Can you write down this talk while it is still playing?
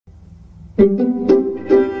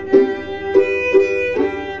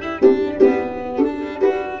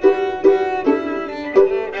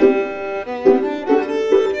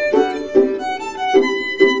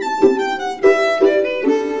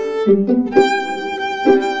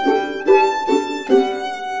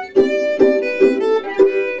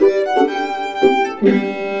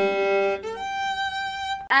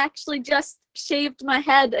Actually just shaved my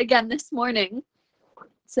head again this morning,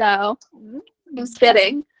 so it was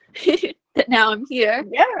fitting that now I'm here.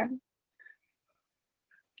 Yeah,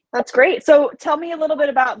 that's great. So tell me a little bit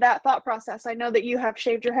about that thought process. I know that you have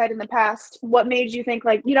shaved your head in the past. What made you think,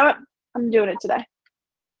 like, you know what, I'm doing it today?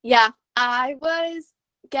 Yeah, I was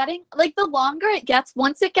getting, like, the longer it gets,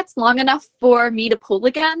 once it gets long enough for me to pull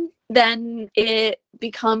again, then it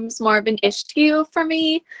becomes more of an issue for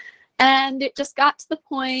me. And it just got to the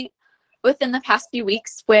point within the past few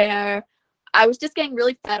weeks where I was just getting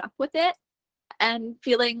really fed up with it and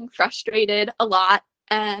feeling frustrated a lot.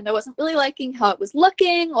 And I wasn't really liking how it was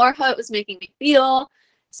looking or how it was making me feel.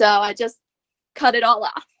 So I just cut it all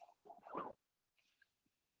off.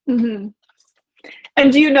 Mm-hmm.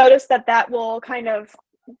 And do you notice that that will kind of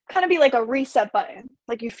be like a reset button?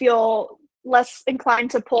 Like you feel less inclined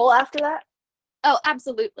to pull after that? Oh,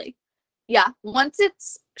 absolutely. Yeah, once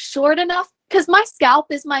it's short enough, because my scalp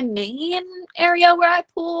is my main area where I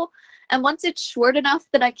pull, and once it's short enough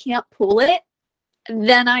that I can't pull it,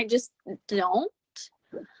 then I just don't.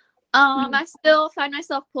 I still find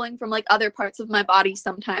myself pulling from like other parts of my body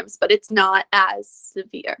sometimes, but it's not as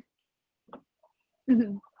severe.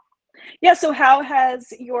 Mm-hmm. Yeah, so how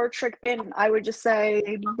has your trick been, I would just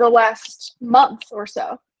say, the last month or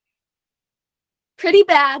so? Pretty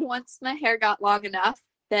bad once my hair got long enough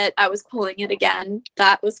that I was pulling it again.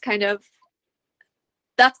 That's kind of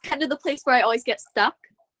the place where I always get stuck.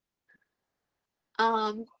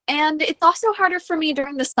 And it's also harder for me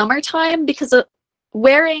during the summertime because of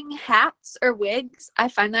wearing hats or wigs. I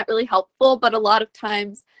find that really helpful, but a lot of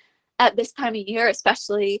times at this time of year,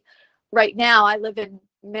 especially right now, I live in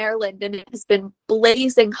Maryland and it has been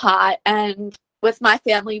blazing hot, and with my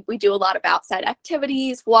family we do a lot of outside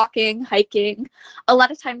activities, walking, hiking. A lot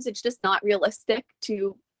of times it's just not realistic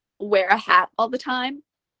to wear a hat all the time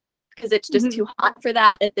because it's just too hot for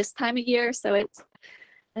that at this time of year, so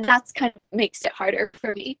that's kind of makes it harder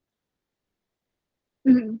for me.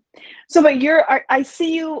 Mm-hmm. So but I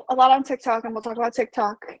see you a lot on TikTok, and we'll talk about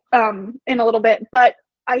TikTok in a little bit, but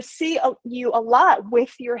I see you a lot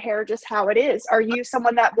with your hair just how it is. Are you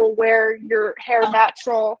someone that will wear your hair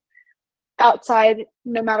natural outside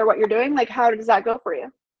no matter what you're doing? Like, how does that go for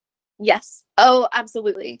you? Yes. Oh,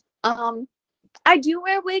 absolutely. I do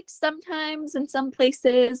wear wigs sometimes in some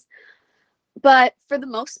places, but for the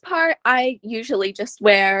most part, I usually just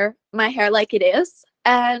wear my hair like it is.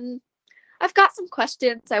 And I've got some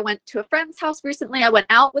questions. I went to a friend's house recently. I went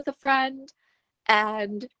out with a friend,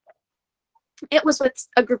 and it was with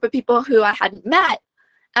a group of people who I hadn't met,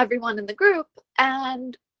 everyone in the group,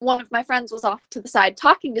 and one of my friends was off to the side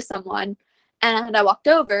talking to someone, and I walked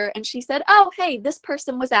over and she said, "Oh, hey, this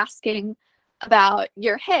person was asking about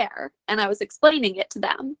your hair," and I was explaining it to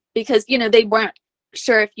them because, they weren't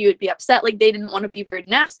sure if you would be upset, like they didn't want to be rude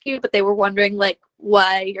and ask you, but they were wondering like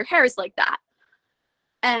why your hair is like that.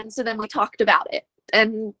 And so then we talked about it,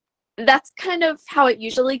 and that's kind of how it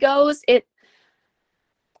usually goes. It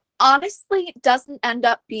honestly doesn't end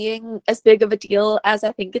up being as big of a deal as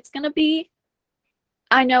I think it's going to be.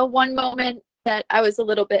 I know one moment that I was a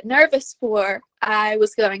little bit nervous for, I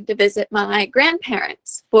was going to visit my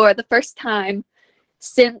grandparents for the first time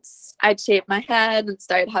since I'd shaved my head and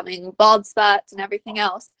started having bald spots and everything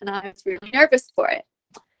else, and I was really nervous for it.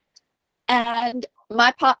 And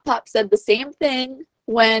my pop said the same thing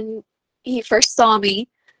when he first saw me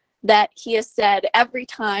that he has said every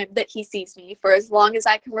time that he sees me for as long as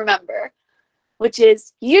I can remember, which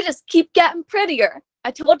is, "You just keep getting prettier.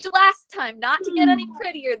 I told you last time not to get any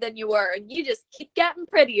prettier than you were, and you just keep getting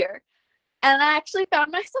prettier." And I actually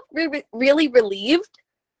found myself really relieved,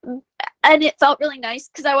 and it felt really nice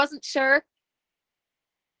because I wasn't sure,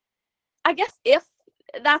 I guess, if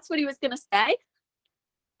that's what he was going to say,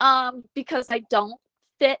 because I don't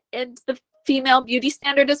fit into the female beauty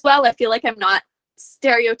standard as well. I feel like I'm not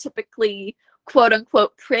stereotypically quote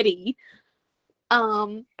unquote pretty.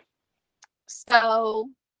 So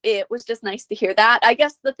it was just nice to hear that. I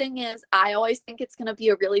guess the thing is, I always think it's going to be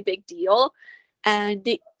a really big deal, and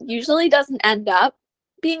it usually doesn't end up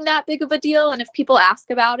being that big of a deal. And if people ask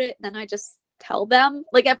about it, then I just tell them.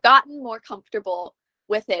 Like, I've gotten more comfortable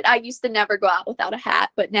with it. I used to never go out without a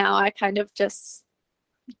hat, but now I kind of just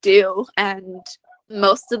do, and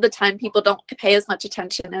most of the time people don't pay as much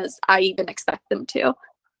attention as I even expect them to.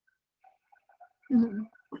 Mhm.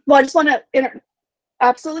 Well, I just want to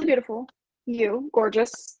absolutely beautiful. You,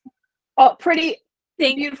 gorgeous. Oh, pretty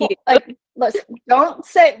Thank you. beautiful. Like, listen, don't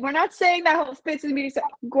say, we're not saying that whole fits in the beauty set.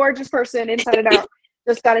 Gorgeous person inside and out.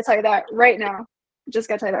 Just got to tell you that right now. Just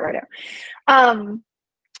got to tell you that right now.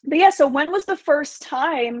 But yeah, so when was the first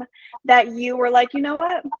time that you were like, you know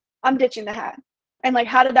what? I'm ditching the hat. And like,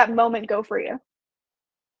 how did that moment go for you?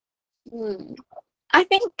 I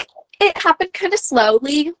think it happened kind of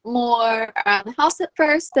slowly, more around the house at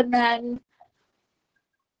first, and then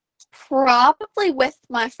probably with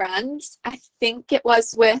my friends. I think it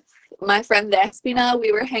was with my friend Despina.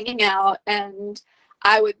 We were hanging out, and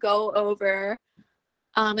I would go over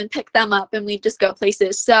and pick them up, and we'd just go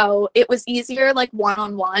places. So it was easier, like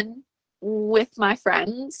one-on-one with my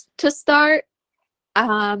friends to start.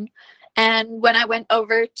 And when I went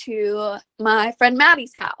over to my friend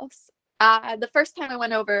Maddie's house, the first time I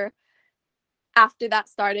went over after that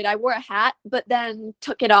started, I wore a hat, but then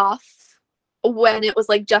took it off when it was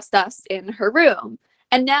like just us in her room.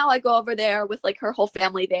 And now I go over there with like her whole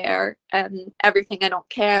family there and everything. I don't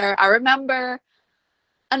care. I remember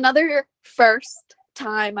another first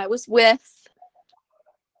time I was with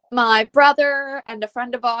my brother and a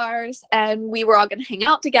friend of ours, and we were all going to hang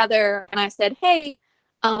out together. And I said, hey,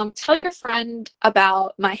 tell your friend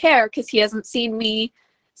about my hair because he hasn't seen me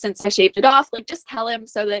since I shaved it off. Like, just tell him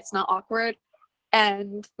so that it's not awkward.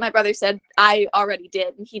 And my brother said, I already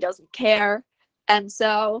did, and he doesn't care. And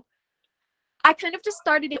so I kind of just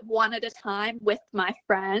started it one at a time with my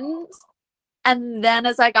friends. And then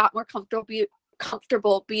as I got more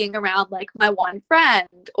comfortable being around like my one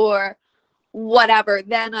friend or whatever,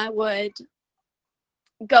 then I would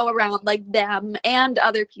go around like them and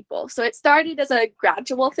other people. So it started as a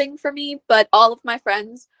gradual thing for me, but all of my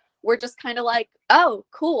friends were just kind of like, oh,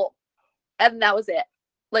 cool. And that was it.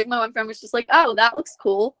 Like my one friend was just like, oh, that looks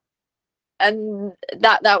cool. And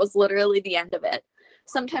that was literally the end of it.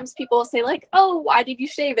 Sometimes people will say like, oh, why did you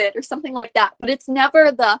shave it or something like that, but it's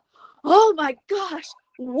never the, oh my gosh,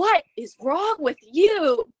 what is wrong with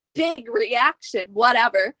you, big reaction,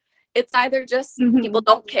 whatever. It's either just people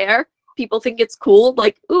don't care, people think it's cool,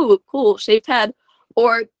 like, ooh, cool shaved head,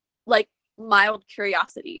 or like mild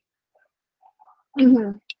curiosity.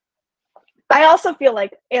 I also feel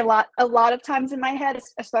like a lot of times in my head,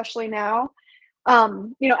 especially now,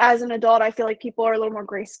 you know, as an adult, I feel like people are a little more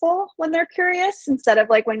graceful when they're curious instead of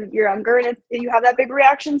like when you're younger and you have that big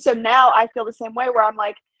reaction. So now I feel the same way where I'm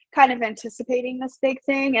like kind of anticipating this big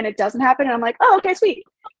thing and it doesn't happen. And I'm like, oh, okay, sweet.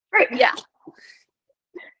 Great. Yeah.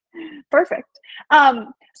 Perfect.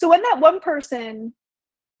 So when that one person,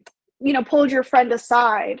 you know, pulled your friend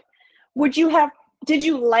aside, did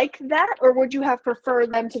you like that, or would you have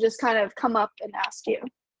preferred them to just kind of come up and ask you?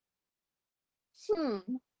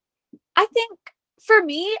 I think for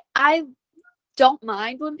me, I don't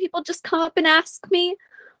mind when people just come up and ask me,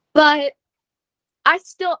 but I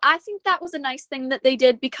think that was a nice thing that they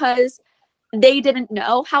did because they didn't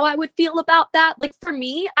know how I would feel about that. Like for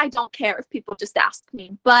me, I don't care if people just ask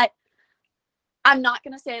me, but I'm not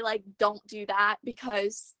going to say like, don't do that,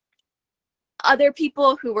 because other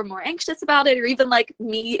people who were more anxious about it, or even like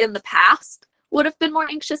me in the past, would have been more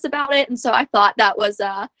anxious about it. And so I thought that was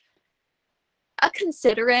a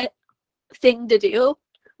considerate thing to do.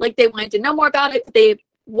 Like they wanted to know more about it. They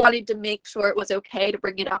wanted to make sure it was okay to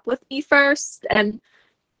bring it up with me first. And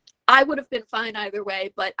I would have been fine either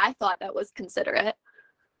way, but I thought that was considerate.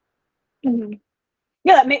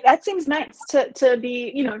 Yeah, that seems nice to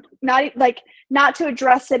be, you know, not to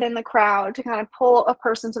address it in the crowd, to kind of pull a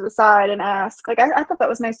person to the side and ask. Like I thought that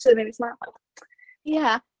was nice too. It made me smile.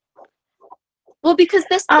 Yeah. Well, because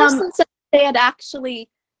this person said they had actually,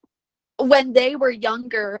 when they were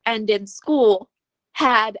younger and in school,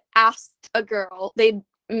 had asked a girl, they'd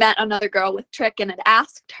met another girl with Trich and had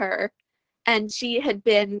asked her, and she had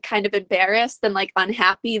been kind of embarrassed and like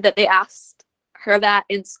unhappy that they asked her that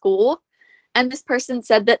in school. And this person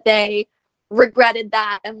said that they regretted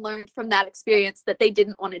that and learned from that experience that they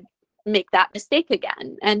didn't want to make that mistake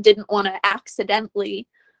again and didn't want to accidentally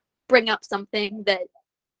bring up something that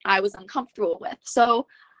I was uncomfortable with. So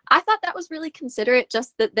I thought that was really considerate,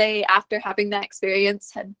 just that they, after having that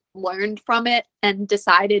experience, had learned from it and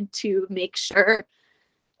decided to make sure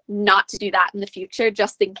not to do that in the future,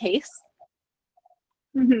 just in case.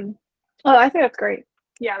 Oh, I think that's great.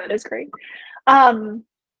 Yeah, that is great.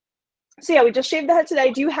 So yeah, we just shaved the head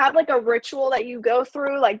today. Do you have like a ritual that you go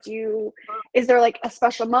through? Like, is there like a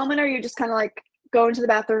special moment, or you just kind of like go into the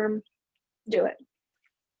bathroom, do it?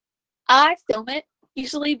 I film it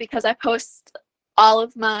usually because I post all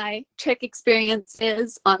of my Trich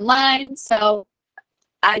experiences online, so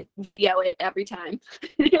I video it every time.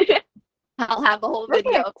 I'll have a whole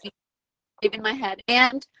video of me shaving my head,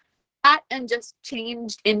 and just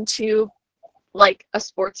changed into like a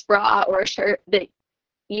sports bra or a shirt that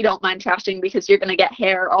you don't mind trashing because you're going to get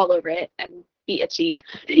hair all over it and be itchy.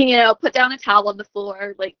 Put down a towel on the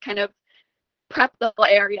floor, like kind of prep the whole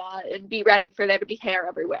area and be ready for there to be hair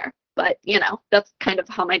everywhere. But, that's kind of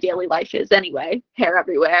how my daily life is anyway, hair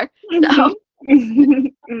everywhere. So.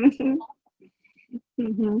 Mm-hmm.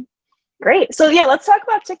 Mm-hmm. Great. So yeah, let's talk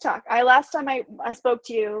about TikTok. Last time I spoke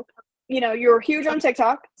to you, you were huge on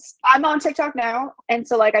TikTok. I'm on TikTok now, and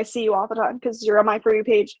so like I see you all the time because you're on my For You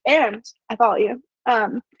page and I follow you.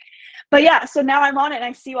 But yeah, so now I'm on it and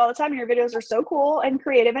I see you all the time, and your videos are so cool and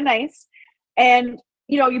creative and nice. And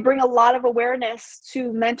you bring a lot of awareness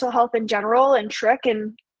to mental health in general and Trich.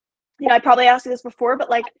 And I probably asked you this before, but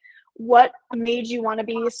like, what made you want to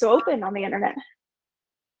be so open on the internet?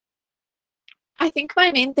 I think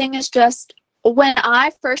my main thing is just when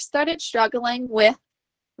I first started struggling with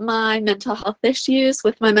my mental health issues,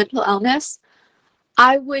 with my mental illness,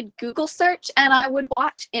 I would Google search and I would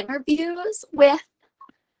watch interviews with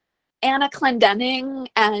Anna Clendenning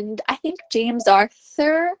and I think James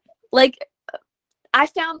Arthur. Like, I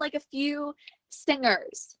found like a few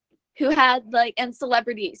singers who had and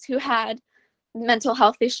celebrities who had mental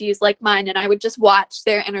health issues like mine, and I would just watch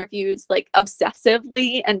their interviews like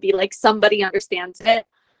obsessively and be like, somebody understands it.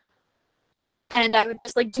 And I would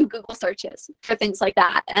just like do Google searches for things like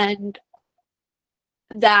that, and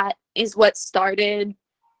that is what started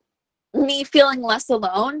me feeling less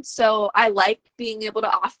alone. So I like being able to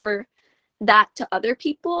offer that to other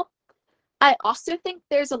people. I also think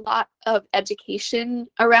there's a lot of education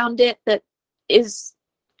around it that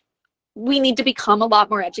we need to become a lot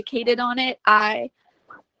more educated on it. I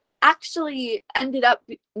actually ended up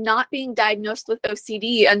not being diagnosed with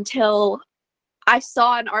OCD until I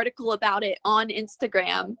saw an article about it on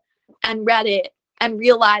Instagram and read it and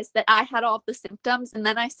realized that I had all of the symptoms, and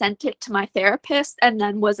then I sent it to my therapist and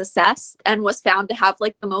then was assessed and was found to have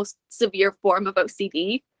like the most severe form of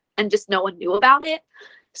OCD, and just no one knew about it.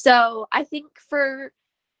 So I think for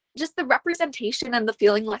just the representation and the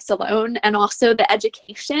feeling less alone, and also the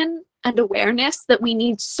education and awareness that we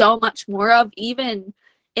need so much more of, even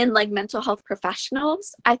in like mental health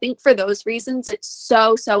professionals, I think for those reasons, it's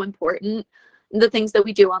so, so important, the things that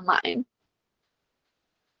we do online.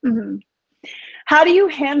 Mm-hmm. How do you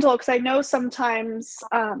handle, because I know sometimes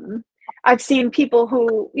I've seen people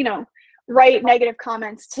who, write negative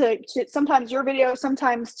comments to sometimes your video,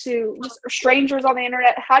 sometimes to just strangers on the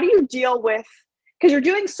internet. How do you deal with, because you're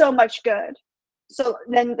doing so much good, so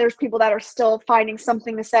then there's people that are still finding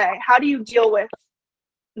something to say. How do you deal with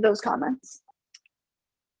those comments?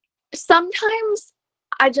 Sometimes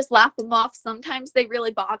I just laugh them off. Sometimes they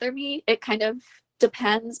really bother me. It kind of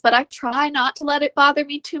depends, but I try not to let it bother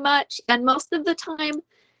me too much. And most of the time,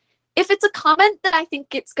 if it's a comment that I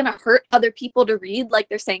think it's going to hurt other people to read, like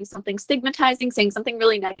they're saying something stigmatizing, saying something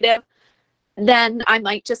really negative, then I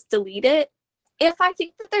might just delete it. If I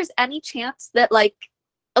think that there's any chance that like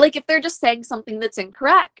if they're just saying something that's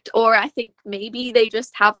incorrect, or I think maybe they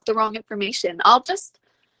just have the wrong information, I'll just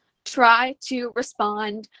try to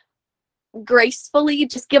respond gracefully,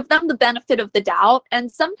 just give them the benefit of the doubt. And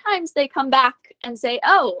sometimes they come back and say,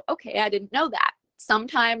 oh, okay, I didn't know that.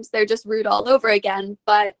 Sometimes they're just rude all over again,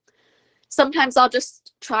 but sometimes I'll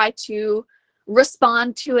just try to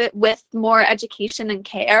respond to it with more education and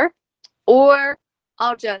care, or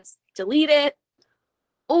I'll just delete it,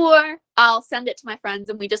 or I'll send it to my friends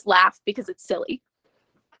and we just laugh because it's silly.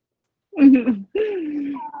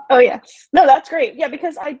 Mm-hmm. Oh, yes. No, that's great. Yeah,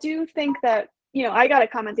 because I do think that, I got a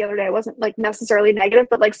comment the other day. It wasn't like necessarily negative,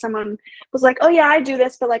 but like someone was like, oh yeah, I do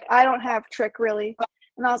this, but like I don't have Trich really.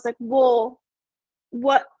 And I was like, well,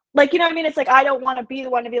 what? Like, what I mean? It's like, I don't want to be the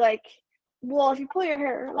one to be like, well, if you pull your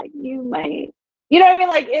hair, like you might, what I mean?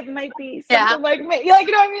 Like it might be something like me. Like,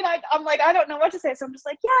 what I mean? I'm like, I don't know what to say. So I'm just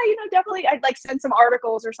like, yeah, definitely. I'd like send some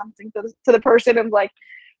articles or something to the person and like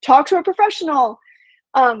talk to a professional.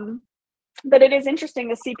 But it is interesting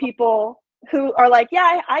to see people who are like,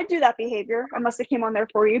 yeah, I do that behavior. I must have came on their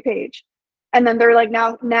For You page. And then they're like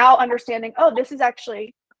now understanding, oh, this is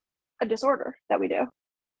actually a disorder that we do.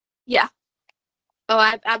 Yeah. Oh,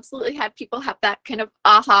 I've absolutely had people have that kind of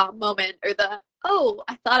aha moment, or the, oh,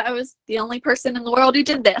 I thought I was the only person in the world who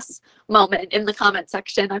did this moment in the comment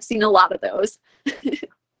section. I've seen a lot of those.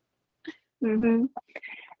 Mm-hmm.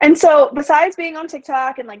 And so besides being on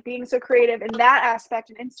TikTok and like being so creative in that aspect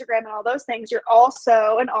and Instagram and all those things, you're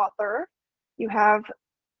also an author. You have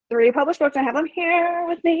 3 published books. I have them here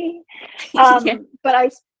with me. Yeah. But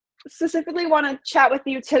I specifically want to chat with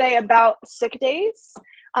you today about sick days.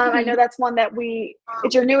 I know that's one that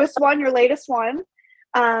it's your newest one, your latest one.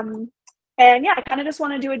 And yeah, I kind of just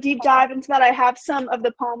want to do a deep dive into that. I have some of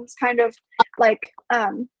the poems kind of like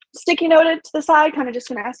sticky noted to the side, kind of just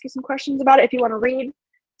going to ask you some questions about it if you want to read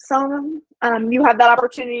some of them. You have that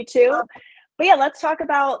opportunity too. But yeah, let's talk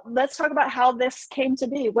about how this came to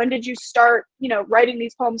be. When did you start, writing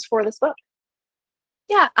these poems for this book?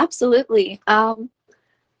 Yeah, absolutely.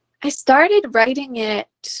 I started writing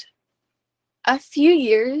it a few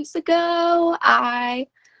years ago.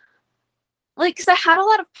 Because I had a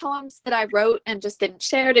lot of poems that I wrote and just didn't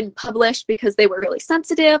share, didn't publish because they were really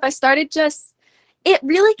sensitive. It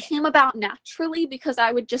really came about naturally because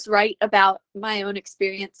I would just write about my own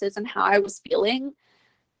experiences and how I was feeling.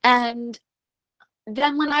 And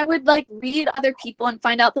then when I would read other people and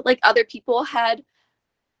find out that other people had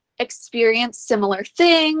experienced similar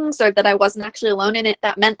things or that I wasn't actually alone in it,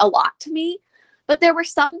 that meant a lot to me. But there were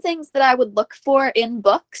some things that I would look for in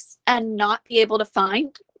books and not be able to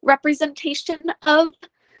find representation of.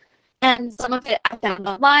 And some of it I found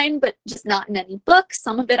online, but just not in any books.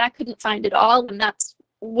 Some of it I couldn't find at all. And that's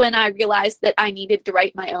when I realized that I needed to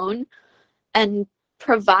write my own and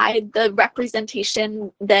provide the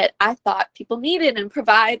representation that I thought people needed and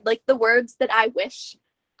provide the words that I wish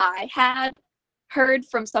I had heard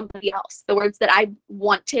from somebody else, the words that I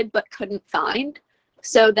wanted but couldn't find.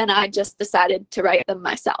 So then I just decided to write them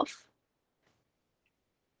myself.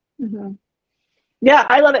 Mm-hmm. Yeah,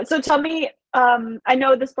 I love it. So tell me, I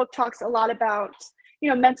know this book talks a lot about,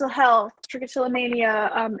 mental health,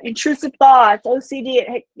 trichotillomania, intrusive thoughts,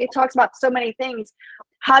 OCD. It talks about so many things.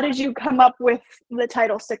 How did you come up with the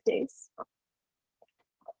title Sick Days?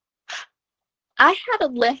 I had a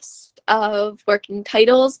list of working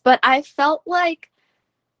titles, but I felt like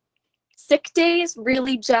Sick Days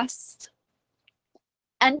really just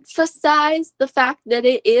emphasized the fact that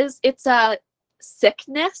it's a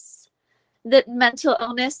sickness, that mental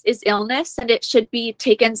illness is illness and it should be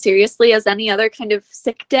taken seriously as any other kind of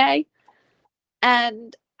sick day.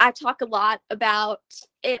 And I talk a lot about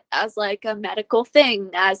it as a medical thing,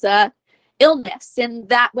 as a illness, in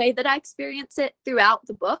that way that I experience it throughout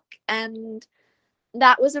the book. And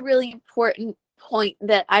that was a really important point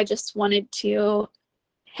that I just wanted to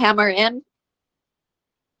hammer in.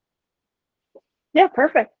 Yeah,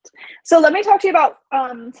 perfect. So let me talk to you about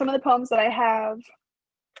some of the poems that I have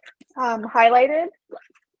highlighted.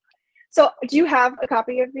 So do you have a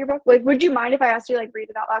copy of your book? Would you mind if I asked you read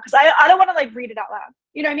it out loud? Because I don't want to read it out loud.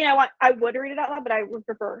 You know what I mean? I would read it out loud, but I would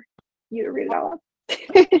prefer you to read it out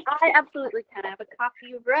loud. I absolutely can. I have a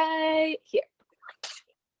copy right here.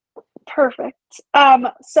 Perfect.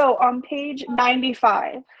 So on page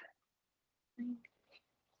 95.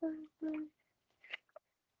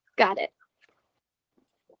 Got it.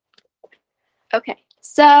 Okay,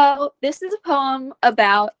 so this is a poem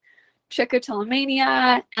about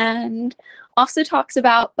trichotillomania and also talks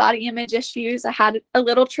about body image issues. I had a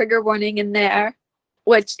little trigger warning in there,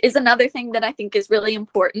 which is another thing that I think is really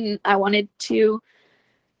important. I wanted to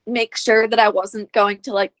make sure that I wasn't going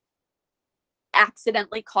to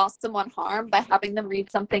accidentally cause someone harm by having them read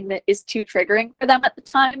something that is too triggering for them at the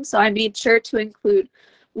time. So I made sure to include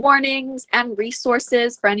warnings and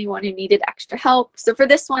resources for anyone who needed extra help. So for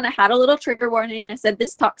this one, I had a little trigger warning. I said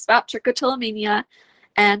this talks about trichotillomania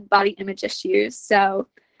and body image issues. So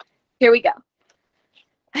here we go.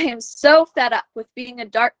 I am so fed up with being a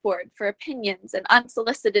dartboard for opinions and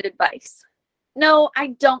unsolicited advice. No,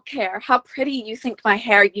 I don't care how pretty you think my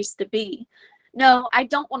hair used to be. No, I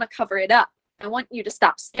don't want to cover it up. I want you to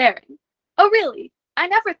stop staring. Oh, really? I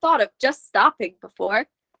never thought of just stopping before.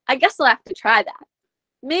 I guess I'll have to try that.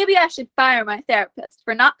 Maybe I should fire my therapist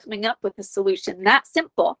for not coming up with a solution that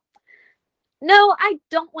simple. No, I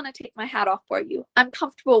don't want to take my hat off for you. I'm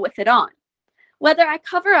comfortable with it on. Whether I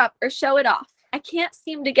cover up or show it off, I can't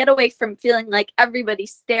seem to get away from feeling like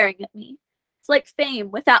everybody's staring at me. It's like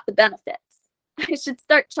fame without the benefits. I should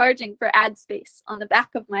start charging for ad space on the back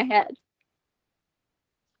of my head.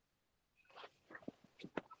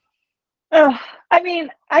 I mean,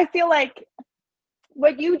 I feel like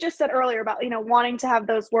what you just said earlier about, wanting to have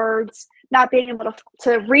those words, not being able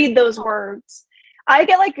to read those words. I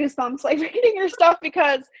get goosebumps reading your stuff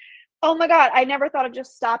because, oh my God, I never thought of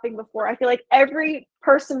just stopping before. I feel like every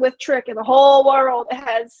person with Trich in the whole world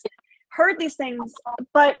has heard these things,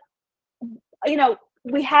 but,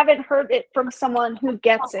 we haven't heard it from someone who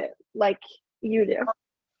gets it like you do.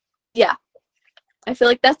 Yeah. I feel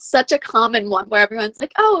like that's such a common one where everyone's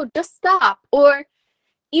like, oh, just stop. Or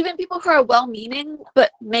even people who are well-meaning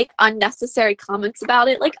but make unnecessary comments about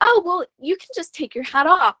it, like, oh, well, you can just take your hat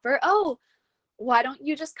off, or, oh, why don't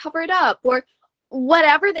you just cover it up, or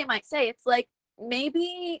whatever they might say. It's like,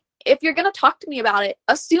 maybe if you're going to talk to me about it,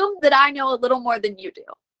 assume that I know a little more than you do.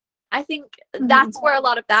 I think that's where a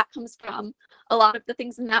lot of that comes from. A lot of the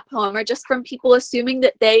things in that poem are just from people assuming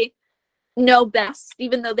that they know best,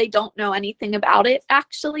 even though they don't know anything about it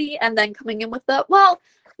actually, and then coming in with the, well,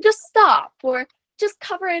 just stop, or just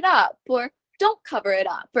cover it up, or don't cover it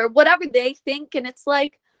up, or whatever they think. And it's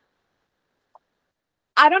like,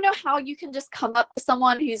 I don't know how you can just come up to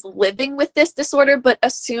someone who's living with this disorder but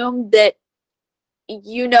assume that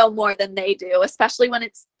you know more than they do, especially when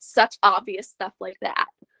it's such obvious stuff like that.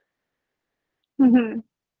 And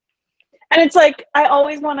it's like, I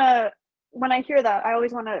always want to, when I hear that, I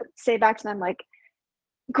always want to say back to them, like,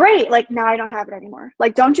 great, like, now I don't have it anymore.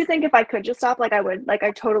 Like, don't you think if I could just stop, like, I would, like,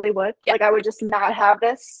 I totally would. Yeah. Like, I would just not have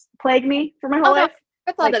this plague me for my whole life.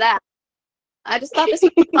 I thought of that. I just thought this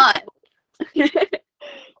was fun.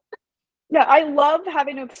 Yeah, I love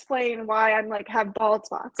having to explain why I'm like have bald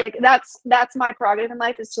spots. Like that's my prerogative in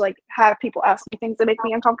life, is to like have people ask me things that make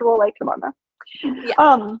me uncomfortable. Like, come on now.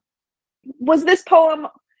 Yeah. Was this poem?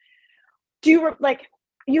 Do you like?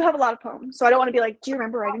 You have a lot of poems, so I don't want to be like, do you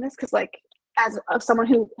remember writing this? Because like, as someone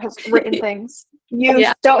who has written things, you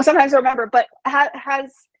don't sometimes remember. But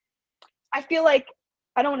has I feel like,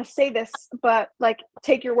 I don't want to say this, but like,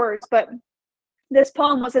 take your words. But this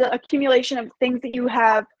poem, was it an accumulation of things that you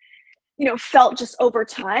have, you know, felt just over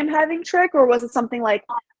time having Trich, or was it something like,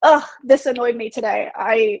 ugh, this annoyed me today,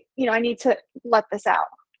 I need to let this out?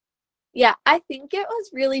 Yeah, I think it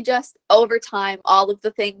was really just over time, all of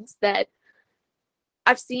the things that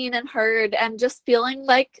I've seen and heard, and just feeling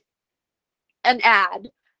like an ad,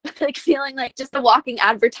 like feeling like just a walking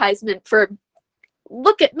advertisement for,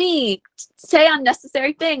 look at me, say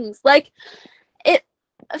unnecessary things. Like, it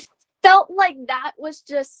felt like that was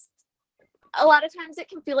just, a lot of times it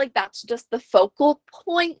can feel like that's just the focal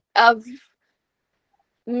point of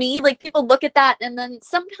me. Like, people look at that, and then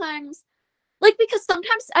sometimes, like, because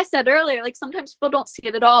sometimes, I said earlier, like, sometimes people don't see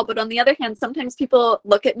it at all, but on the other hand, sometimes people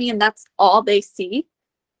look at me and that's all they see.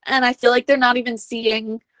 And I feel like they're not even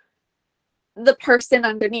seeing the person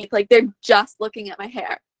underneath. Like, they're just looking at my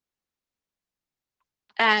hair.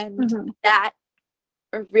 And that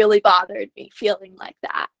really bothered me, feeling like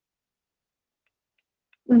that.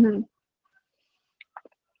 I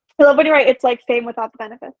love when you write, it's like fame without the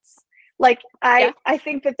benefits. Like, I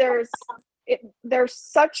think that there's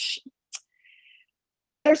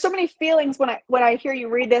so many feelings when I hear you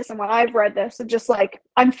read this and when I've read this, of just like,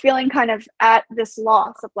 I'm feeling kind of at this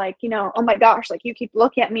loss of like, you know, oh my gosh, like, you keep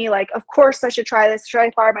looking at me like, of course I should try this, should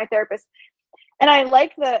I fire my therapist? And I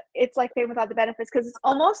like that it's like fame without the benefits, because it's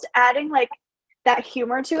almost adding like that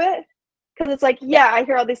humor to it, because it's like, yeah, I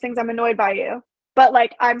hear all these things, I'm annoyed by you, but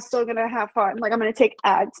like, I'm still gonna have fun, like, I'm gonna take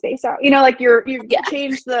ad space out, you know, like, you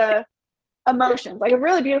change the emotions, like,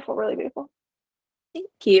 really beautiful, really beautiful. Thank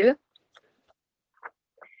you.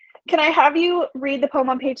 Can I have you read the poem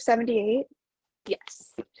on page 78?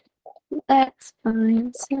 Yes. Let's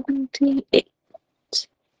find 78.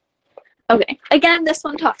 Okay. Again, this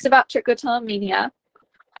one talks about trichotillomania.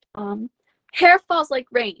 Hair falls like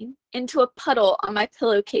rain into a puddle on my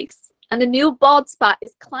pillowcase, and a new bald spot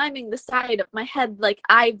is climbing the side of my head like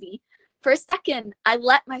ivy. For a second, I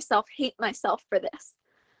let myself hate myself for this.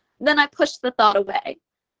 Then I pushed the thought away.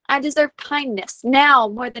 I deserve kindness now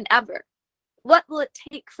more than ever. What will it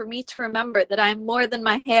take for me to remember that I am more than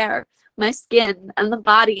my hair, my skin, and the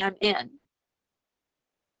body I'm in?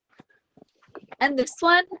 And this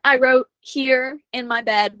one I wrote here in my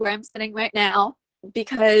bed where I'm sitting right now,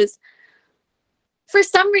 because for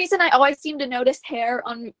some reason I always seem to notice hair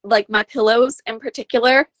on like my pillows in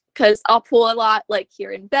particular, because I'll pull a lot like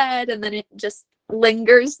here in bed, and then it just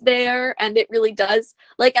lingers there, and it really does.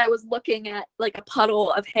 Like, I was looking at like a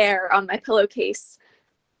puddle of hair on my pillowcase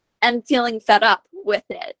and feeling fed up with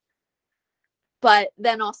it, but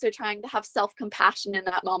then also trying to have self-compassion in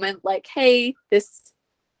that moment, like, hey, this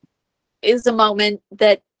is a moment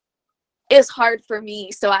that is hard for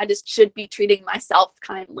me, so I just should be treating myself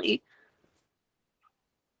kindly.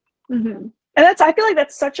 And I feel like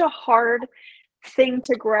that's such a hard thing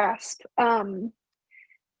to grasp,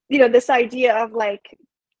 you know, this idea of like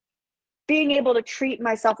being able to treat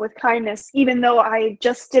myself with kindness, even though I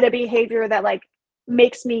just did a behavior that like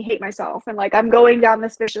makes me hate myself, and like I'm going down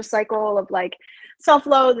this vicious cycle of like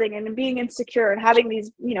self-loathing and being insecure and having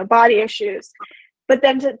these, you know, body issues, but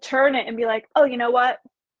then to turn it and be like, oh, you know what,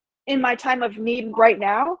 in my time of need right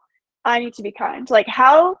now, I need to be kind. Like,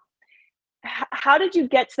 how did you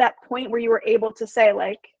get to that point where you were able to say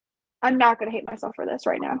like, I'm not going to hate myself for this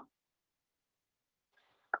right now?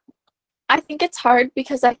 I think it's hard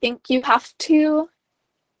because I think you have to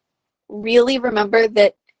really remember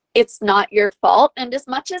that it's not your fault. And as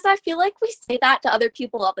much as I feel like we say that to other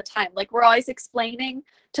people all the time, like we're always explaining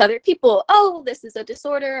to other people, oh, this is a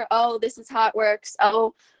disorder, oh, this is how it works,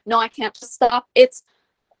 oh, no, I can't just stop. It's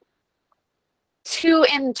to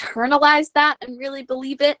internalize that and really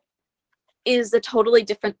believe it is a totally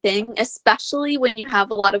different thing, especially when you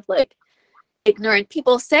have a lot of like ignorant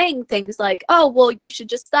people saying things like, oh, well, you should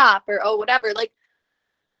just stop, or oh, whatever. Like,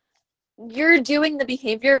 you're doing the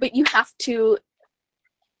behavior, but you have to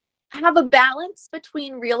have a balance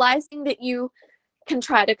between realizing that you can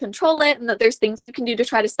try to control it and that there's things you can do to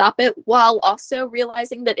try to stop it, while also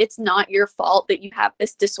realizing that it's not your fault that you have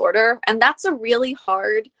this disorder. And that's a really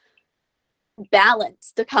hard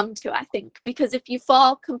balance to come to, I think, because if you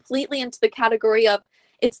fall completely into the category of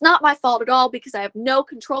it's not my fault at all because I have no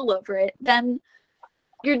control over it, then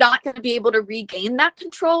you're not going to be able to regain that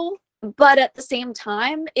control. But at the same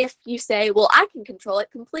time, if you say, well, I can control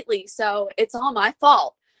it completely, so it's all my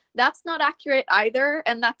fault, that's not accurate either,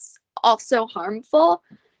 and that's also harmful.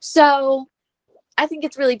 So I think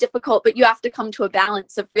it's really difficult, but you have to come to a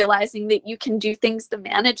balance of realizing that you can do things to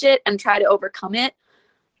manage it and try to overcome it,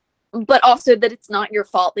 but also that it's not your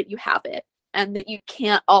fault that you have it and that you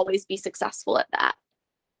can't always be successful at that.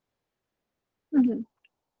 Mm-hmm.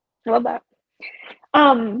 I love that.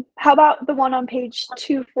 How about the one on page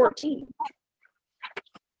 214?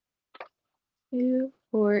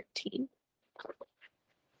 214.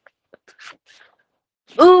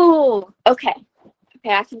 Ooh, okay.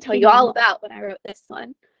 Okay, I can tell you all about when I wrote this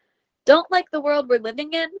one. Don't like the world we're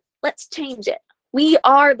living in? Let's change it. We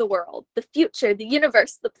are the world, the future, the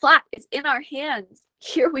universe, the plot is in our hands.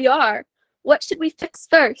 Here we are. What should we fix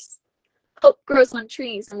first? Hope grows on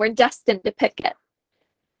trees, and we're destined to pick it.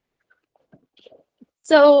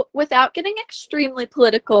 So, without getting extremely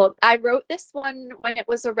political, I wrote this one when it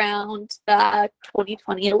was around the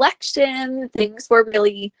 2020 election. Things were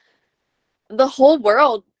really, the whole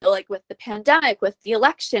world, like with the pandemic, with the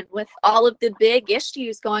election, with all of the big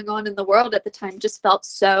issues going on in the world at the time, just felt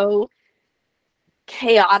so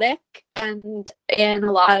chaotic and in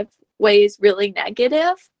a lot of ways really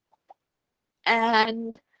negative.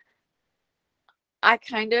 And I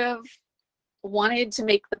kind of wanted to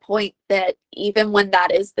make the point that even when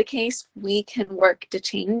that is the case, we can work to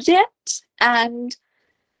change it, and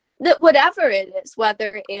that whatever it is,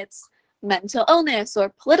 whether it's mental illness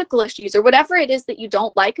or political issues or whatever it is that you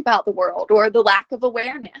don't like about the world, or the lack of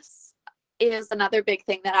awareness is another big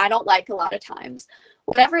thing that I don't like a lot of times.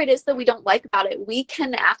 Whatever it is that we don't like about it, we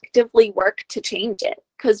can actively work to change it,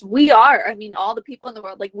 because we are, I mean, all the people in the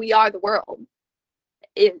world, like, we are the world.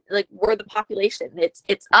 Like, we're the population.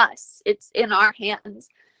 It's us. It's in our hands.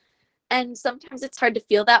 And sometimes it's hard to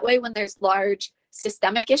feel that way when there's large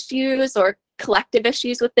systemic issues or collective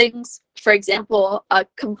issues with things. For example, a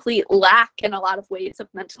complete lack in a lot of ways of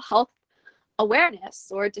mental health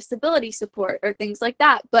awareness or disability support or things like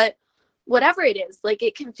that. But whatever it is, like,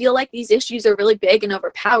 it can feel like these issues are really big and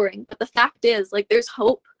overpowering. But the fact is, like, there's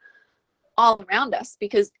hope all around us,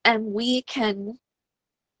 and we can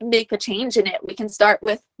make a change in it. We can start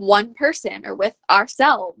with one person or with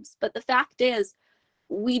ourselves. But the fact is,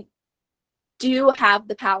 we do have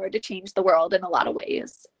the power to change the world in a lot of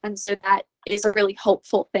ways. And so that is a really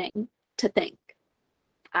hopeful thing to think,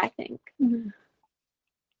 I think. Mm-hmm.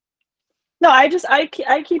 No,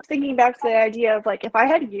 I keep thinking back to the idea of, like, if I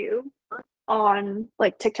had you on,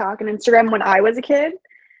 like, TikTok and Instagram when I was a kid,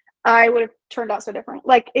 I would have turned out so different.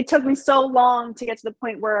 Like, it took me so long to get to the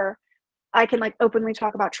point where I can, like, openly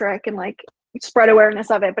talk about Trich and, like, spread awareness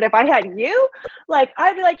of it. But if I had you, like,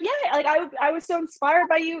 I'd be like, yeah, like, I was so inspired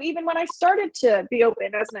by you even when I started to be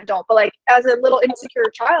open as an adult. But, like, as a little insecure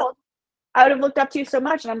child, I would have looked up to you so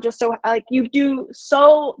much. And I'm just so, like, you do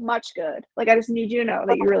so much good. Like, I just need you to know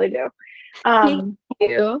that you really do. Thank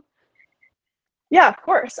you. Yeah, of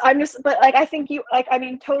course. But, like, I think you, like, I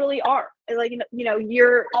mean, totally are. Like, you know,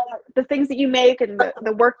 you're, the things that you make and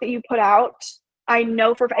the work that you put out, I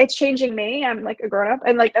know it's changing me. I'm, like, a grown up,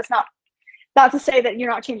 and, like, that's not to say that you're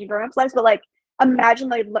not changing grown ups' lives, but, like, imagine,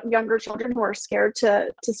 like, younger children who are scared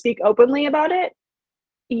to speak openly about it.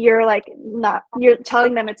 You're, like, you're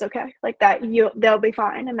telling them it's okay, like, that they'll be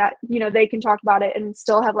fine, and that, you know, they can talk about it and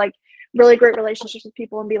still have, like, really great relationships with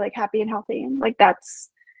people and be, like, happy and healthy, and, like,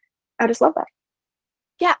 I just love that.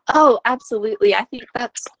 Yeah. Oh, absolutely. I think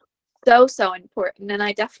that's so important, and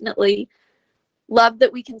I definitely love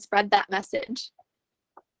that we can spread that message.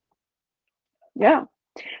 Yeah.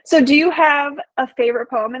 So do you have a favorite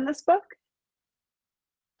poem in this book?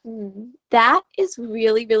 That is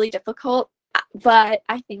really, really difficult, but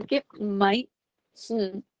I think it might.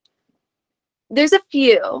 There's a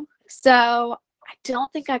few. So I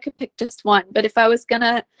don't think I could pick just one, but if I was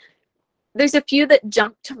gonna, there's a few that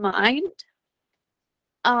jump to mind.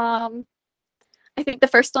 I think the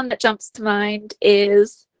first one that jumps to mind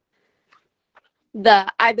is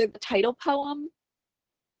either the title poem,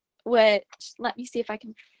 which, let me see if I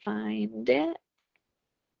can find it.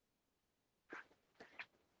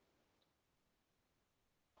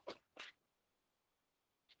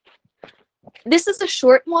 This is a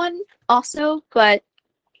short one also, but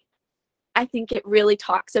I think it really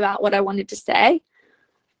talks about what I wanted to say.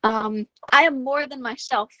 I am more than my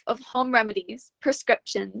shelf of home remedies,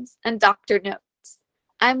 prescriptions, and doctor notes.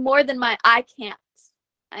 I am more than my I can'ts.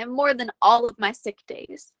 I am more than all of my sick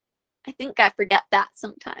days. I think I forget that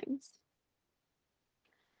sometimes.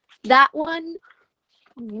 That one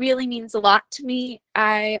really means a lot to me.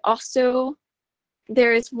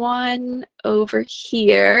 There is one over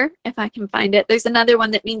here, if I can find it. There's another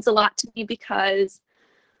one that means a lot to me because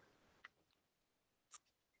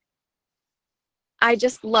I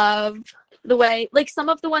just love the way, like some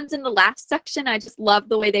of the ones in the last section, I just love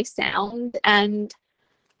the way they sound. And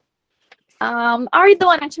I'll read the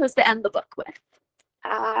one I chose to end the book with.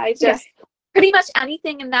 Pretty much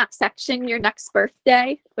anything in that section, Your Next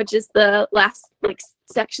Birthday, which is the last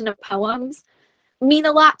section of poems, mean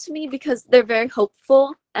a lot to me because they're very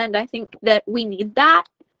hopeful, and I think that we need that.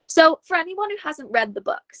 So for anyone who hasn't read the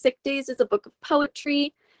book, Sick Days is a book of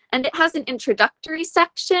poetry, and it has an introductory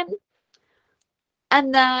section,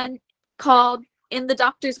 and then called In the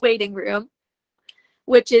Doctor's Waiting Room,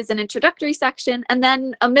 which is an introductory section, and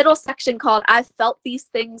then a middle section called I've Felt These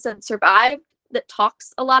Things and Survived, that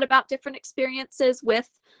talks a lot about different experiences with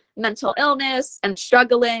mental illness and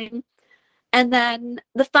struggling. And then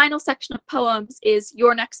the final section of poems is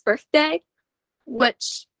Your Next Birthday,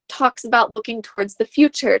 which talks about looking towards the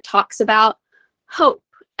future, talks about hope.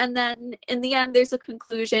 And then in the end, there's a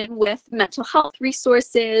conclusion with mental health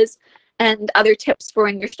resources and other tips for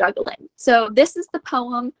when you're struggling. So this is the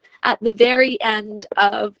poem at the very end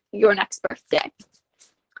of Your Next Birthday.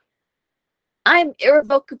 I'm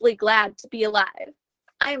irrevocably glad to be alive.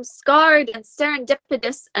 I am scarred and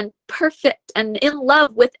serendipitous and perfect and in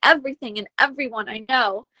love with everything and everyone I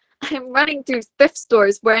know. I am running through thrift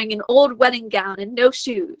stores wearing an old wedding gown and no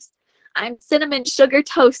shoes. I'm cinnamon sugar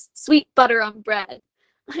toast, sweet butter on bread.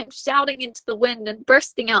 I'm shouting into the wind and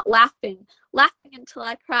bursting out laughing until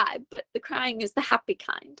I cry, but the crying is the happy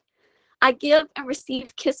kind. I give and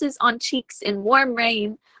receive kisses on cheeks in warm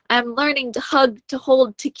rain. I am learning to hug, to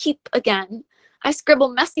hold, to keep again. I scribble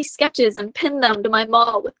messy sketches and pin them to my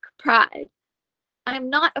wall with pride. I am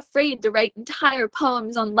not afraid to write entire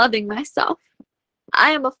poems on loving myself. I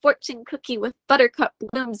am a fortune cookie with buttercup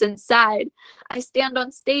blooms inside. I stand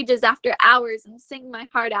on stages after hours and sing my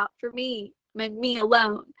heart out for me and me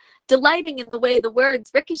alone, delighting in the way the words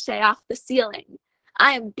ricochet off the ceiling.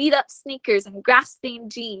 I am beat up sneakers and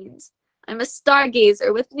grass-stained jeans. I'm a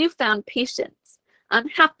stargazer with newfound patience,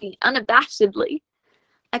 unhappy unabashedly.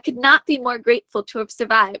 I could not be more grateful to have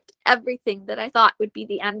survived everything that I thought would be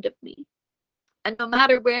the end of me. And no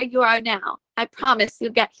matter where you are now, I promise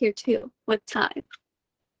you'll get here too, with time.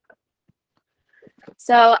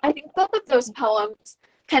 So I think both of those poems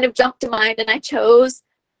kind of jumped to mind, and I chose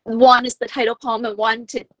one as the title poem and one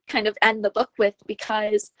to kind of end the book with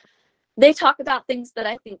because they talk about things that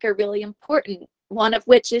I think are really important. One of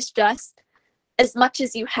which is just, as much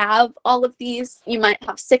as you have all of these, you might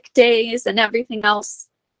have sick days and everything else,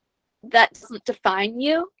 that doesn't define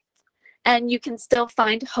you, and you can still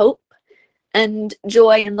find hope and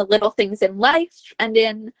joy in the little things in life and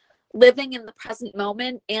in living in the present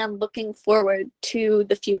moment and looking forward to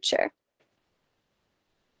the future.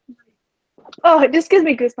 Oh, it just gives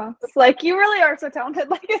me goosebumps. Like, you really are so talented.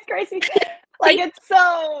 Like, it's crazy. Like, it's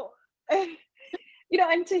so,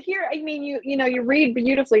 and to hear, I mean, you read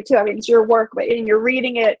beautifully too. I mean, it's your work, but and you're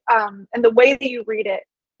reading it, and the way that you read it,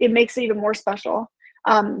 it makes it even more special.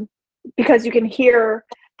 Because you can hear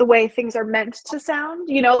the way things are meant to sound,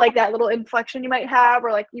 like that little inflection you might have,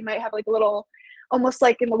 or like you might have like a little, almost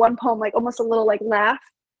like in the one poem, like almost a little like laugh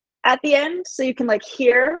at the end. So you can like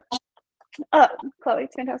hear, Chloe,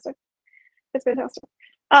 it's fantastic. It's fantastic.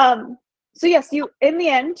 So yes, in the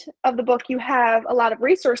end of the book, you have a lot of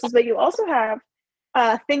resources, but you also have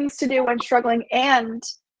things to do when struggling and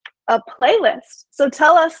a playlist. So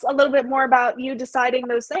tell us a little bit more about you deciding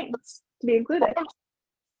those things to be included.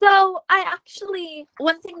 So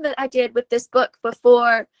one thing that I did with this book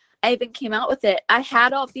before I even came out with it, I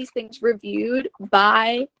had all of these things reviewed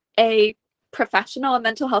by a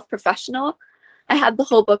mental health professional. I had the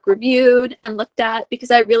whole book reviewed and looked at because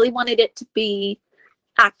I really wanted it to be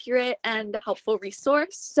accurate and a helpful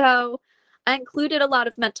resource. So I included a lot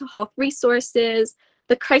of mental health resources,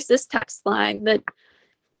 the crisis text line, the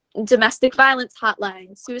domestic violence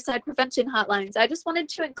hotline, suicide prevention hotlines. I just wanted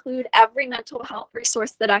to include every mental health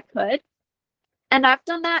resource that I could. And I've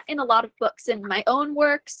done that in a lot of books in my own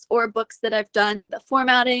works or books that I've done the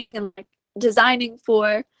formatting and like designing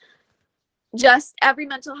for. Just every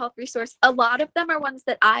mental health resource. A lot of them are ones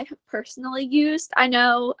that I have personally used. I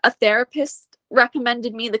know a therapist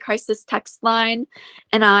recommended me the crisis text line,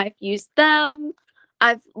 and I've used them.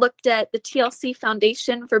 I've looked at the TLC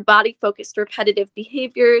Foundation for Body Focused Repetitive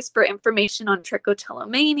Behaviors for information on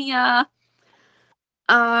trichotillomania.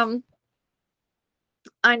 I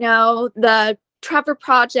know the Trevor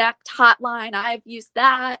Project hotline, I've used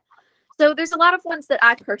that. So there's a lot of ones that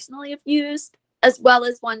I personally have used, as well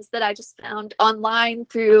as ones that I just found online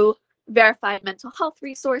through verified mental health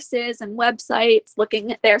resources and websites,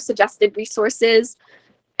 looking at their suggested resources.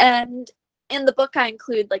 And in the book, I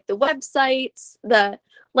include like the websites, the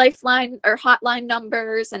lifeline or hotline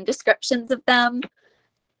numbers and descriptions of them.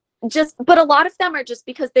 But a lot of them are just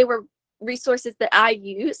because they were resources that I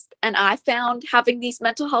used, and I found having these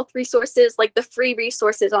mental health resources, like the free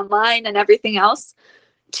resources online and everything else,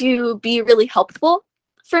 to be really helpful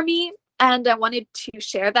for me. And I wanted to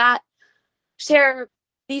share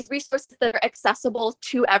these resources that are accessible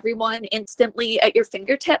to everyone instantly at your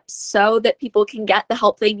fingertips so that people can get the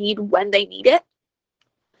help they need when they need it.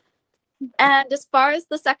 And as far as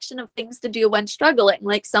the section of things to do when struggling,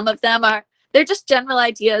 like some of them they're just general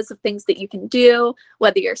ideas of things that you can do,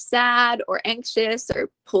 whether you're sad or anxious or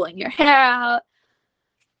pulling your hair out.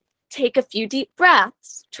 Take a few deep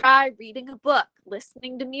breaths, try reading a book,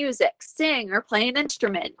 listening to music, sing or play an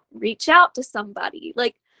instrument, reach out to somebody.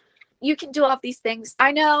 Like, you can do all of these things.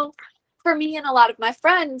 I know for me and a lot of my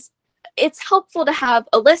friends, it's helpful to have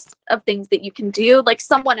a list of things that you can do, like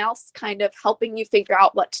someone else kind of helping you figure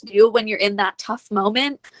out what to do when you're in that tough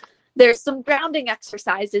moment. There's some grounding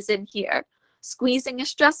exercises in here, squeezing a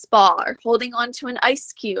stress ball or holding onto an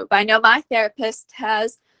ice cube. I know my therapist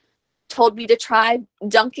has told me to try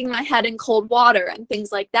dunking my head in cold water and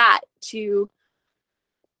things like that to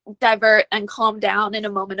divert and calm down in a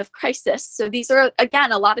moment of crisis. So these are,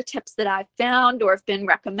 again, a lot of tips that I've found or have been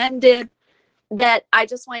recommended that I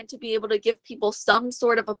just wanted to be able to give people some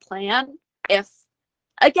sort of a plan. If,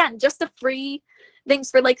 again, just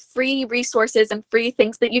things for like free resources and free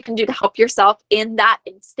things that you can do to help yourself in that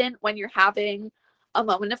instant when you're having a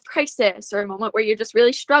moment of crisis or a moment where you're just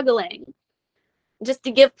really struggling. Just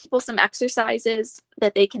to give people some exercises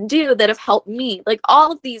that they can do that have helped me. Like,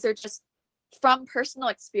 all of these are just from personal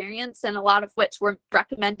experience, and a lot of which were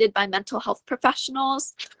recommended by mental health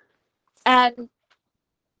professionals. And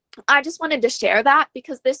I just wanted to share that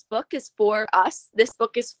because this book is for us. This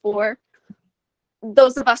book is for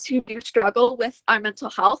those of us who do struggle with our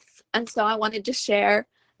mental health. And so I wanted to share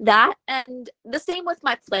that. And the same with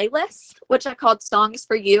my playlist, which I called Songs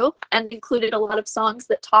for You, and included a lot of songs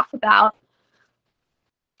that talk about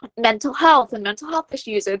mental health and mental health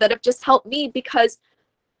issues, or that have just helped me, because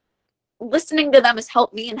listening to them has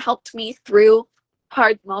helped me and helped me through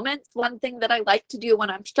hard moments. One thing that I like to do when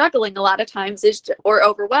I'm struggling a lot of times or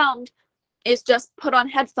overwhelmed is just put on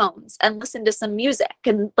headphones and listen to some music,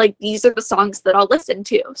 and like, these are the songs that I'll listen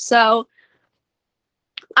to. So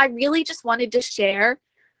I really just wanted to share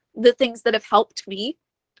the things that have helped me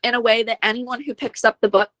in a way that anyone who picks up the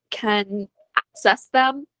book can access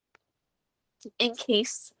them in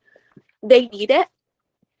case they need it.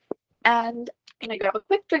 And I'm gonna grab a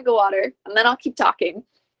quick drink of water and then I'll keep talking.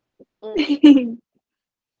 Me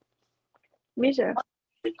too.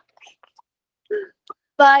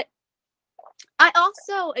 But I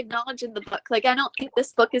also acknowledge in the book, like, I don't think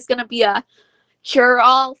this book is going to be a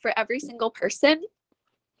cure-all for every single person,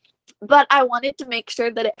 but I wanted to make sure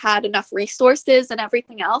that it had enough resources and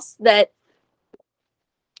everything else that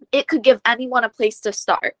it could give anyone a place to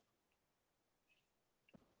start.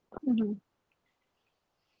 Mm-hmm.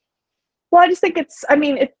 Well, I just think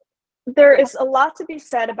there is a lot to be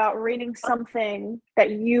said about reading something that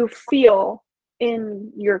you feel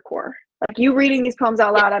in your core. Like, you reading these poems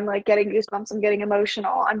out loud, I'm like getting goosebumps, I'm getting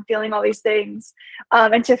emotional, I'm feeling all these things.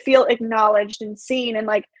 And to feel acknowledged and seen and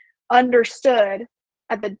like understood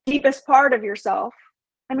at the deepest part of yourself.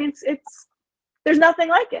 I mean, it's there's nothing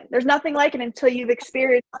like it. There's nothing like it until you've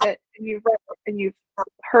experienced it and you've read it and you've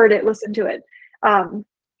heard it, listened to it. And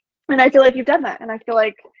I feel like you've done that. And I feel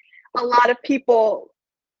like a lot of people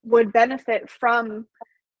would benefit from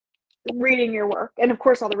reading your work, and of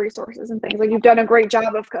course all the resources and things. Like, you've done a great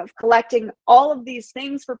job of collecting all of these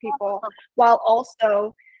things for people while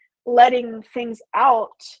also letting things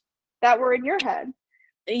out that were in your head.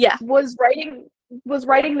 Yeah. Was writing was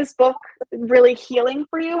writing this book really healing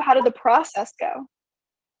for you? How did the process go?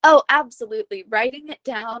 Oh, absolutely. Writing it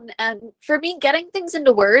down. And for me, getting things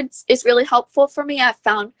into words is really helpful for me. I've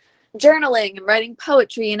found journaling and writing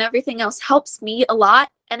poetry and everything else helps me a lot.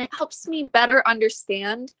 And it helps me better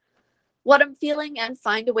understand what I'm feeling and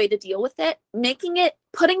find a way to deal with it.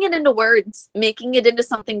 Putting it into words, making it into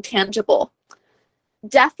something tangible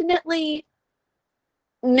definitely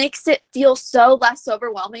makes it feel so less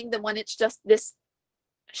overwhelming than when it's just this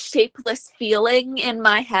shapeless feeling in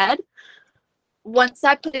my head. Once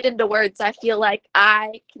I put it into words, I feel like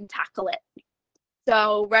I can tackle it.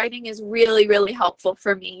 So writing is really, really helpful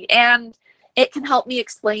for me. And it can help me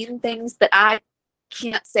explain things that I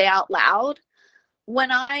can't say out loud.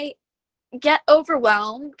 When I get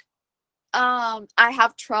overwhelmed, I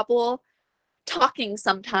have trouble talking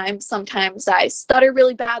sometimes. Sometimes I stutter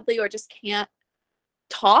really badly or just can't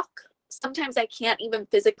talk. Sometimes I can't even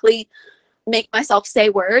physically make myself say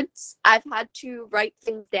words. I've had to write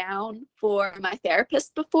things down for my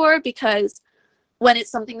therapist before because when it's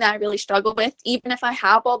something that I really struggle with, even if I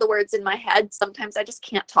have all the words in my head, sometimes I just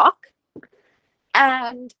can't talk.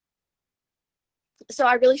 And so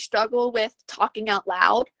I really struggle with talking out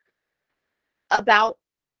loud about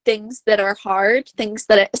things that are hard,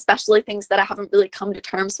 especially things that I haven't really come to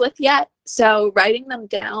terms with yet. So writing them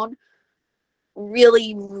down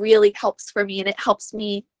really, really helps for me, and it helps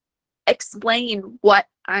me explain what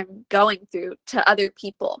I'm going through to other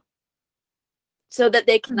people so that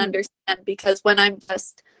they can understand. Because when I'm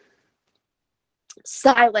just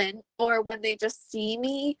silent, or when they just see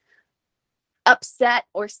me upset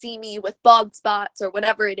or see me with bald spots or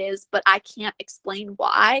whatever it is, but I can't explain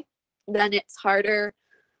why, then it's harder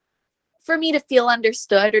for me to feel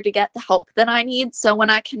understood or to get the help that I need. So when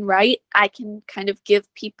I can write, I can kind of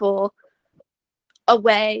give people a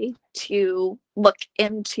way to look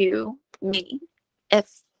into me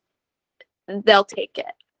if they'll take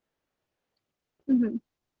it. Mm-hmm.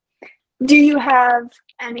 Do you have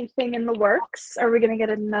anything in the works? Are we going to get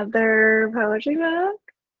another poetry book?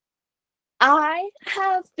 I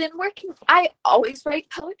have been I always write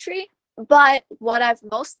poetry, but what I've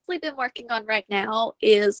mostly been working on right now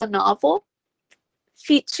is a novel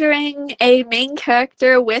featuring a main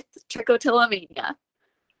character with trichotillomania.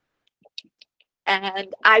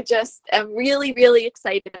 And I just am really, really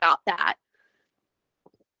excited about that.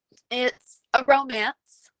 It's a romance.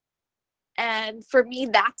 And for me,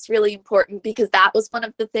 that's really important because that was one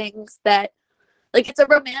of the things that, like, it's a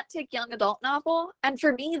romantic young adult novel. And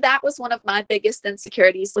for me, that was one of my biggest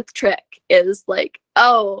insecurities with Trich is like,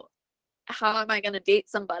 oh, how am I going to date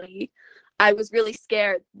somebody? I was really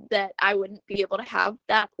scared that I wouldn't be able to have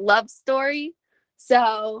that love story.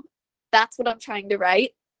 So that's what I'm trying to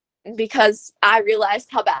write because I realized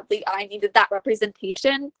how badly I needed that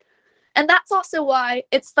representation. And that's also why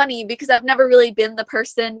it's funny because I've never really been the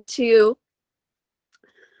person to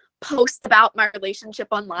post about my relationship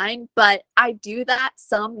online, but I do that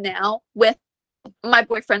some now with my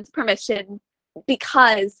boyfriend's permission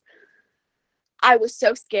because I was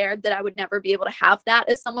so scared that I would never be able to have that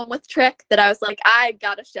as someone with Trich that I was like, I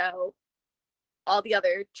gotta show all the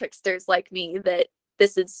other tricksters like me that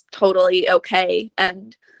this is totally okay.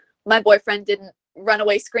 And my boyfriend didn't run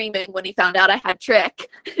away screaming when he found out I had Trich.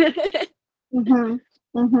 Mm-hmm.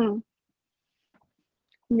 Mm-hmm.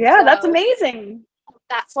 Yeah, so, that's amazing.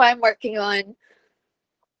 That's what I'm working on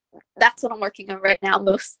right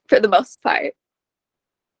now, for the most part.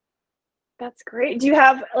 That's great. Do you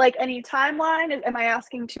have like any timeline? Am I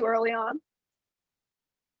asking too early on?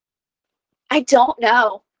 I don't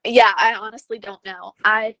know. Yeah, I honestly don't know.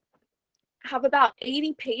 I have about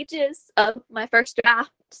 80 pages of my first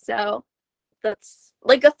draft, so that's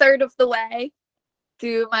like a third of the way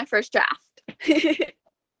through my first draft.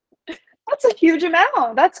 That's a huge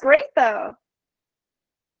amount. That's great, though.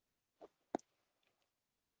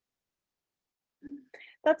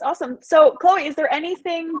 That's awesome. So, Chloe, is there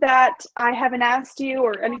anything that I haven't asked you,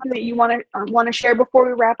 or anything that you want to share before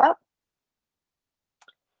we wrap up?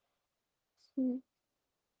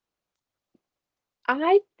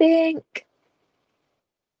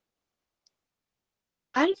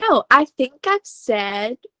 I don't know. I think I've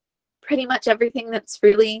said pretty much everything that's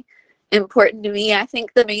really important to me. I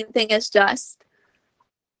think the main thing is just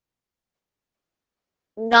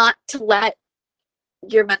not to let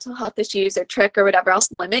your mental health issues or Trich or whatever else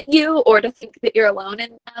limit you, or to think that you're alone in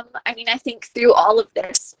them. I mean, I think through all of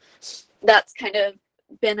this, that's kind of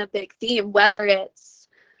been a big theme, whether it's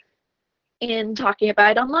in talking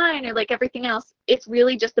about it online or like everything else. It's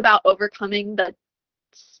really just about overcoming the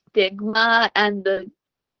stigma and the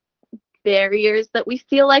barriers that we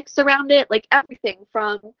feel like surround it, like everything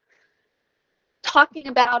from talking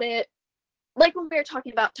about it, like when we were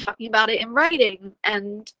talking about it in writing,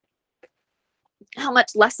 and how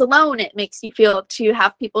much less alone it makes you feel to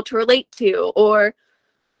have people to relate to, or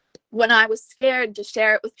when I was scared to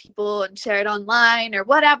share it with people and share it online or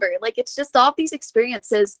whatever. Like, it's just all these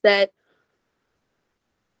experiences that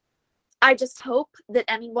I just hope that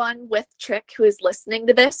anyone with Trich who is listening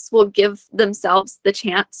to this will give themselves the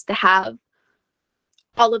chance to have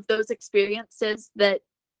all of those experiences that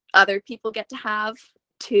other people get to have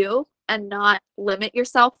too, and not limit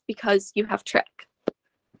yourself because you have Trich.